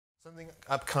Something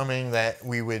upcoming that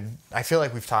I feel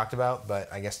like we've talked about,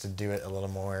 but I guess to do it a little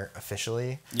more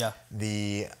officially. Yeah.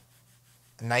 The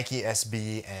Nike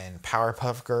SB and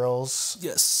Powerpuff Girls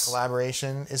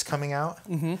collaboration is coming out.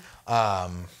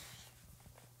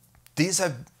 These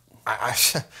have,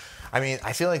 I mean,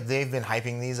 I feel like they've been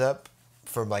hyping these up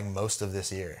for like most of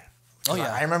this year. Oh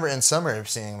yeah, I remember in summer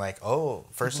seeing like, oh,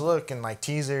 first look and like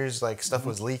teasers, like stuff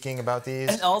was leaking about these.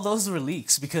 And all those were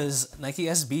leaks because Nike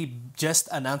SB just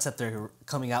announced that they're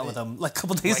coming out with them like a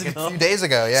couple days ago. A few days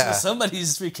ago, yeah. So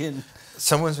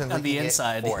someone's been on the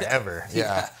inside forever.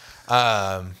 Yeah.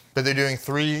 But they're doing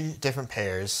 3 different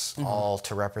pairs, all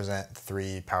to represent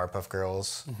 3 Powerpuff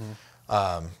Girls: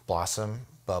 Blossom,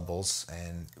 Bubbles,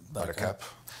 and Buttercup.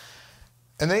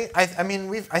 And I mean,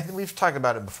 we've talked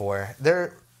about it before.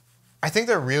 I think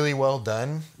they're really well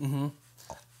done.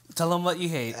 Tell them what you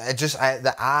hate.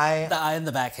 The eye in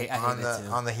the back. I hate it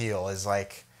too. On the heel is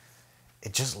like,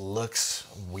 it just looks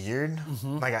weird.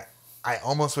 Like I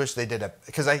almost wish they did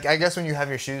because I guess when you have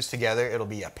your shoes together, it'll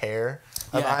be a pair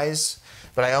of eyes.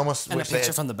 But I almost wish a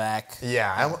picture from the back.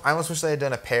 Yeah, I almost wish they had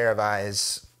done a pair of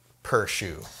eyes per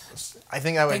shoe. I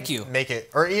think I would make it,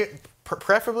 or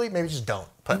preferably maybe just don't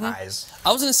put eyes.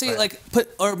 I was gonna say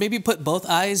maybe put both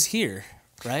eyes here.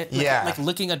 Right? Like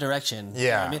looking a direction. Yeah. You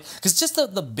know what I mean? Because just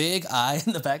the big eye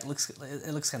in the back looks kind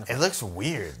of funny. It looks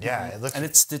weird. Yeah. It looks, and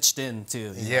it's stitched in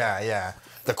too. Yeah.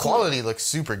 The quality looks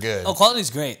super good. Oh, quality's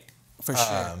great. For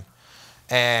sure.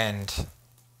 And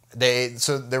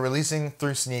they're releasing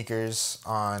through sneakers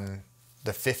on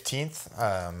the 15th.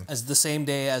 As the same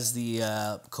day as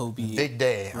the Kobe big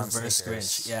day on reverse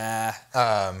sneakers. Grinch. Yeah.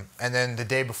 And then the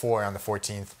day before on the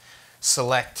 14th,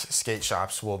 select skate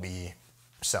shops will be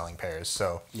selling pairs.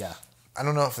 So yeah, I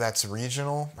don't know if that's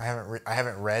regional. I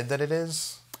haven't read that it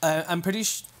is. I'm pretty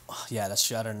sure. Yeah, that's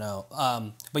true. I don't know.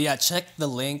 But yeah, check the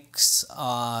links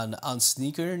on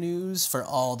Sneaker News for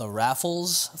all the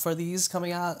raffles for these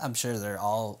coming out. I'm sure they're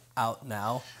all out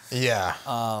now. Yeah.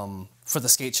 For the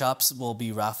skate shops, we'll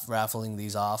be raffling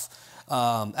these off.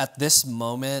 At this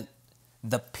moment,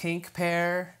 the pink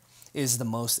pair is the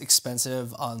most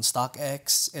expensive on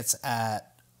StockX. It's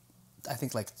at, I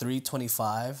think, like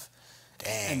 $325.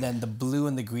 Dang. And then the blue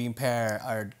and the green pair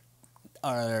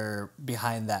are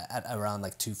behind that at around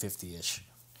like $250-ish.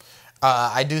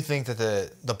 I do think that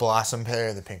the Blossom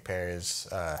pair, the pink pair, is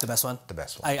the best one. The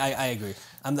best one. I agree.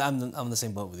 I'm the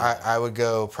same boat with you. I would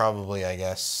go probably, I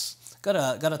guess.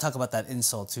 Gotta talk about that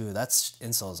insole too. That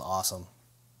insole is awesome.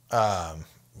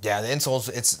 Yeah, the insoles,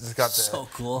 it's got the so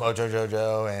cool. Mojo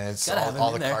Jojo, and it's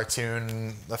all the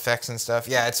cartoon effects and stuff.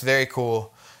 Yeah, it's very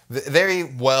cool. Very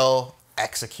well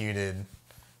executed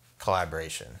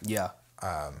collaboration. Yeah.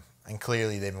 And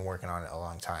clearly they've been working on it a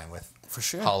long time with for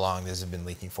sure how long this has been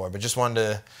leaking for. But just wanted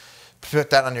to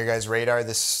put that on your guys' radar.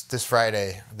 This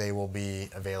Friday they will be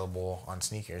available on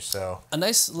sneakers. So a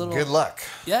nice little good luck.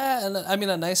 Yeah, and I mean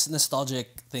a nice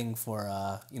nostalgic thing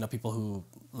for people who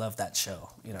love that show.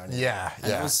 You know what I mean? Yeah,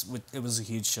 and it was a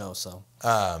huge show. So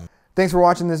thanks for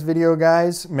watching this video,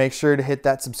 guys. Make sure to hit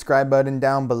that subscribe button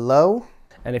down below.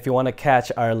 And if you want to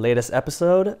catch our latest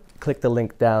episode, click the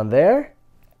link down there.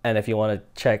 And if you want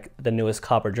to check the newest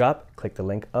Copper drop, click the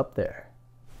link up there.